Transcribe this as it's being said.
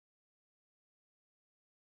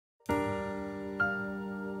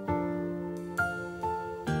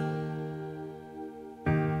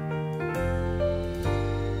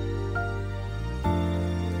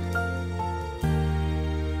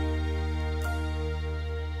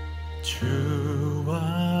주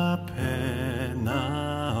앞에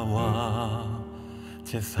나와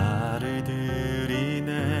제사를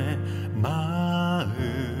드리네.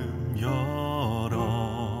 마음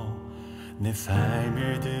열어 내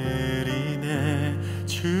삶을 드리네.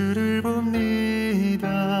 주를 봅니다.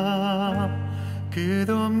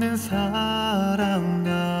 끝없는 사랑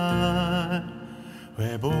날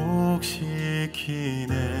회복시키네.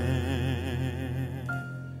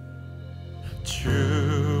 주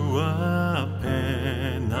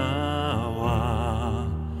앞에 나와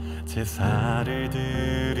제사를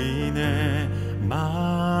드리네.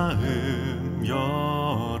 마음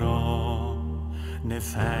열어 내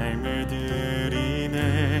삶을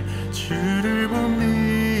드리네. 주를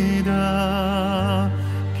봅니다.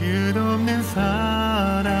 끝없는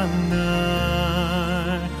사랑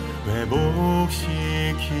날 회복시키네.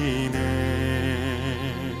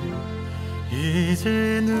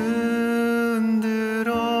 이제 눈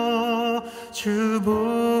들어 주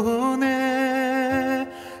보내.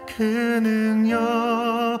 그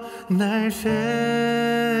능력 날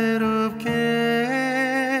새롭게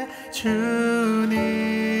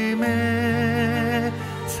주님의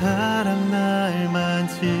사랑 날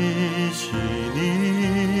만지시니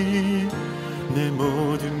내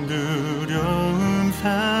모든 두려움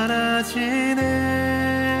사라지네.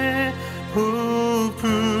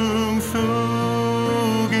 폭풍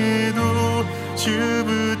속에도 주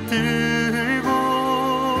붙들고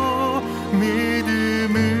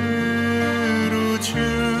믿음으로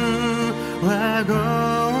주와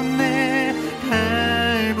걷네.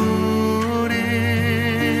 갈보리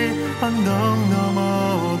언덕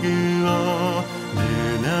넘어 그 어느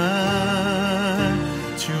날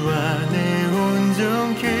주 안에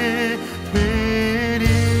온전케 되리.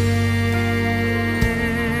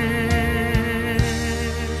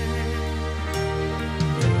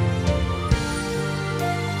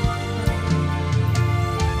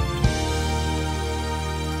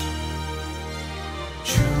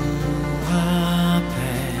 주 앞에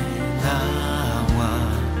나와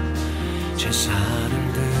제사를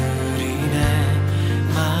드리네.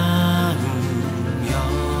 마음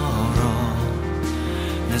열어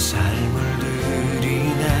내 삶을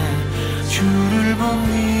드리네. 주를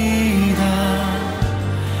봅니다.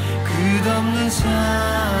 끝없는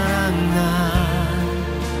사랑 날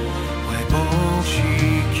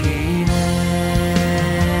회복시키네.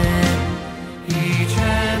 이제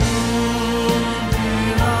눈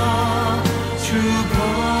들어 주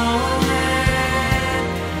보내.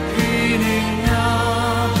 그 능력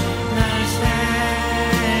날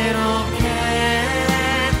새롭게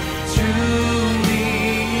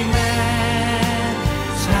주님의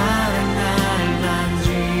사랑 날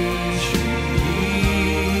만지시니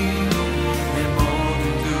내 모든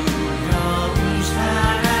두려움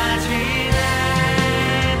사라지네.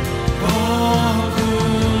 폭풍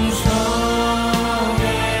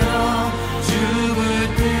속에도 주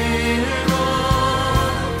붙들고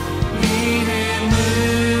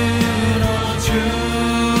믿음으로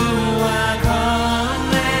주와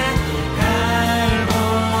걷네.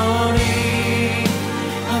 갈보리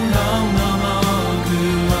언덕 넘어 그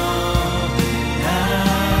어느 날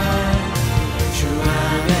주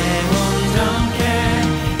안에 온전케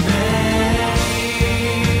되리.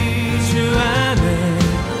 주 안에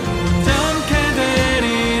온전케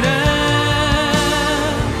되리라.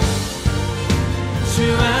 주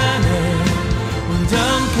안에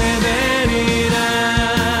온전케 되리라.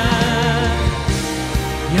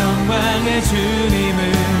 영광의 주님을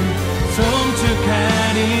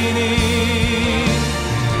송축하리니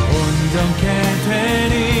온전케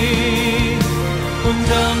되리.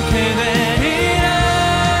 온전케 되리라.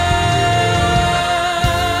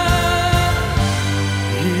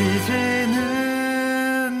 이제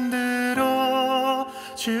눈 들어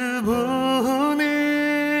주